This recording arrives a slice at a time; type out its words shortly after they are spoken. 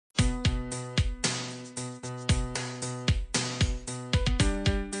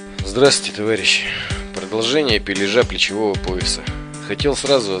Здравствуйте, товарищи. Продолжение пилежа плечевого пояса. Хотел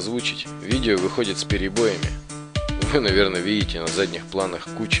сразу озвучить. Видео выходит с перебоями. Вы, наверное, видите на задних планах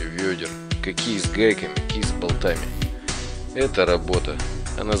куча ведер. Какие с гайками, какие с болтами. Это работа.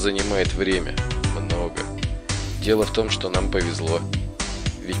 Она занимает время. Много. Дело в том, что нам повезло.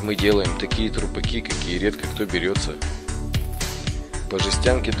 Ведь мы делаем такие трупаки, какие редко кто берется. По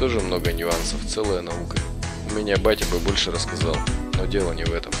жестянке тоже много нюансов, целая наука. У меня батя бы больше рассказал, но дело не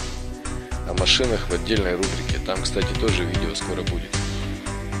в этом. О машинах в отдельной рубрике, там, кстати, тоже видео скоро будет.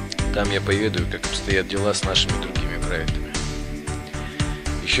 Там я поведаю, как обстоят дела с нашими другими проектами.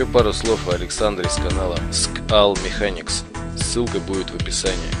 Еще пару слов о Александре с канала Skall Mechanics. Ссылка будет в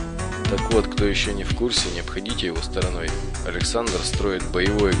описании. Так вот, кто еще не в курсе, не обходите его стороной. Александр строит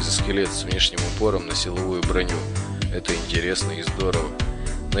боевой экзоскелет с внешним упором на силовую броню. Это интересно и здорово.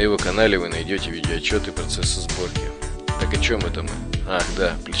 На его канале вы найдете видеоотчеты процесса сборки. Так о чем это мы? Ах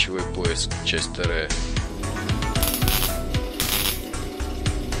да, плечевой пояс, часть 2.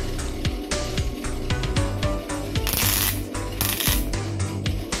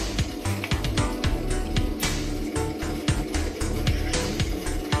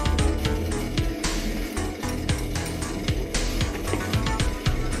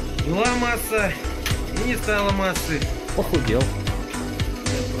 Была масса и не стало массы. Похудел.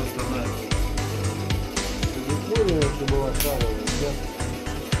 Нет, просто да. Не понял, что была шаровая, сейчас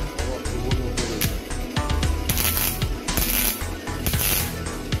она сегодня будет.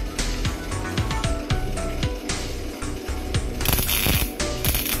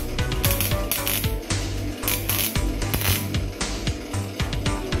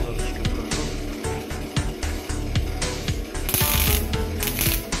 Немножечко прошу.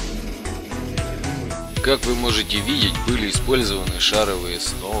 Как вы можете видеть, были использованы шаровые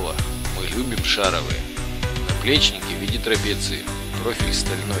снова. Мы любим шаровые. Наплечники в виде трапеции. Профиль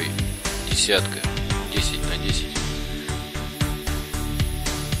стальной. Десятка. 10×10.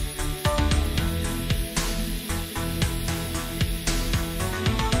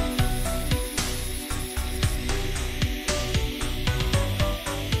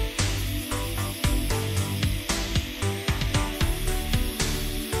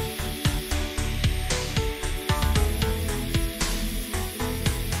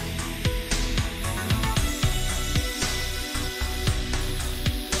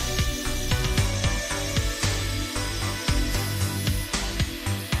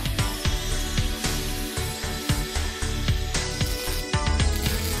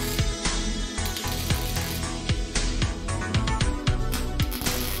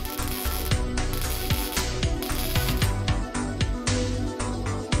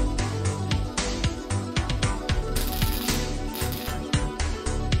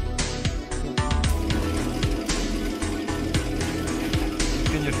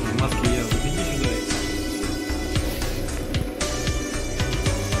 Конечно, в маске я иди сюда.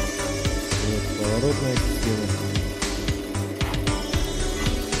 Вот поворотная система.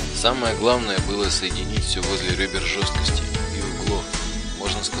 Самое главное было соединить все возле ребер жесткости и углов.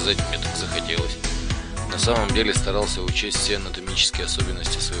 Можно сказать, мне так захотелось. На самом деле старался учесть все анатомические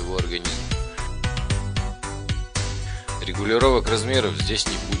особенности своего организма. Регулировок размеров здесь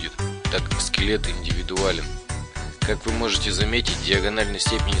не будет, так как скелет индивидуален. Как вы можете заметить, диагональной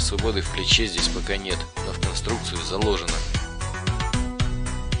степени свободы в плече здесь пока нет, но в конструкцию заложено.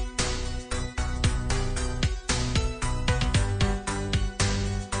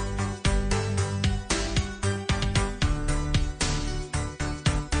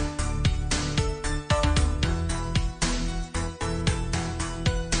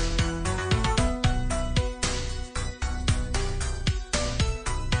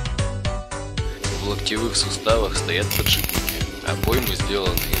 В локтевых суставах стоят подшипники, а поймы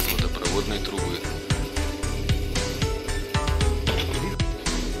сделаны из водопроводной трубы.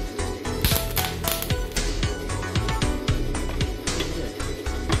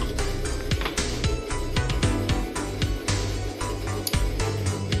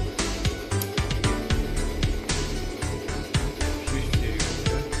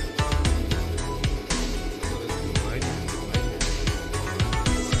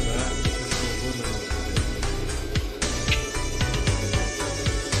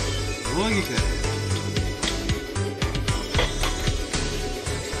 Логика.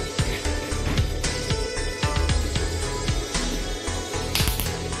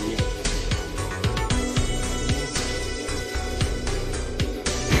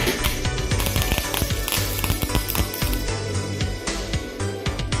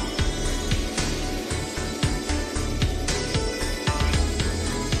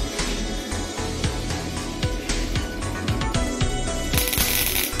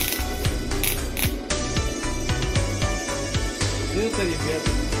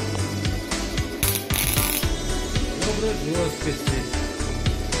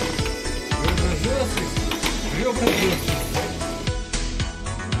 Ёп-моё.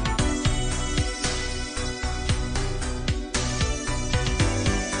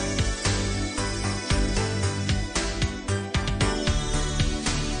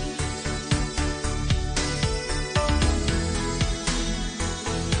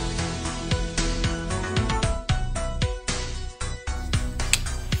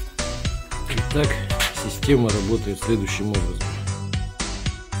 Итак, система работает следующим образом.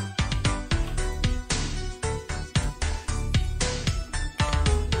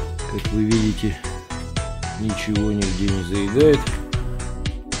 Как вы видите, ничего нигде не заедает.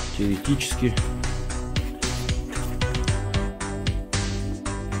 Теоретически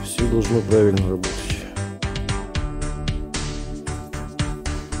все должно правильно работать.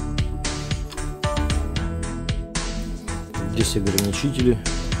 Здесь ограничители.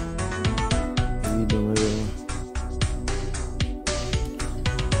 Видно, наверное.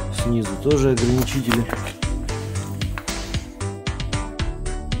 Снизу тоже ограничители.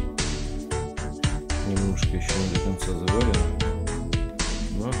 Немножко еще не до конца заварено.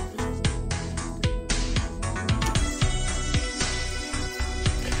 Но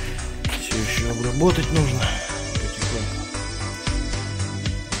все еще обработать нужно потихоньку.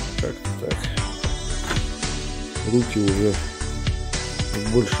 Как-то так. Руки уже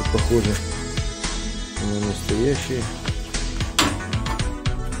больше похожи на настоящие.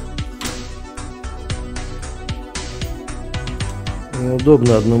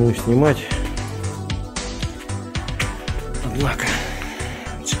 Неудобно одному снимать. Однако,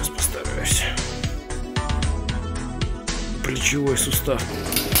 сейчас постараюсь. Плечевой сустав.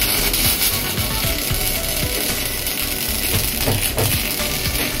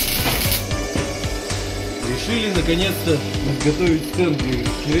 Решили наконец-то изготовить стенд для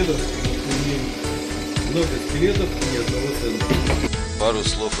скелетов. Много скелетов и ни одного стенда. Пару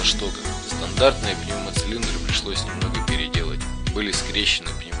слов о штоках. Стандартные пневмоцилиндры пришлось немного переделать. Были скрещены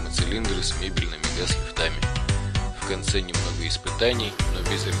пневмоцилиндры с мебельными газ-лифтами. В конце немного испытаний, но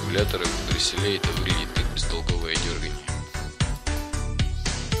без регуляторов и дросселей это выглядит как бестолковое дергание.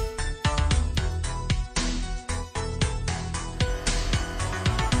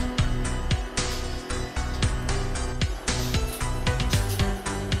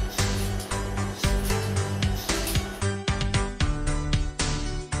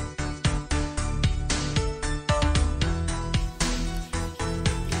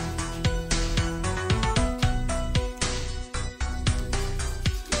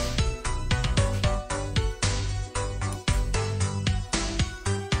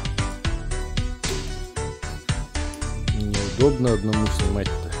 Неудобно одному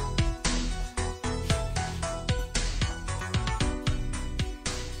снимать-то.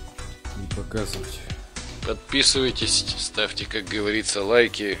 И показывать. Подписывайтесь, ставьте, как говорится,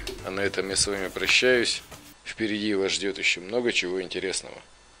 лайки. А на этом я с вами прощаюсь. Впереди вас ждет еще много чего интересного.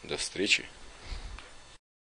 До встречи.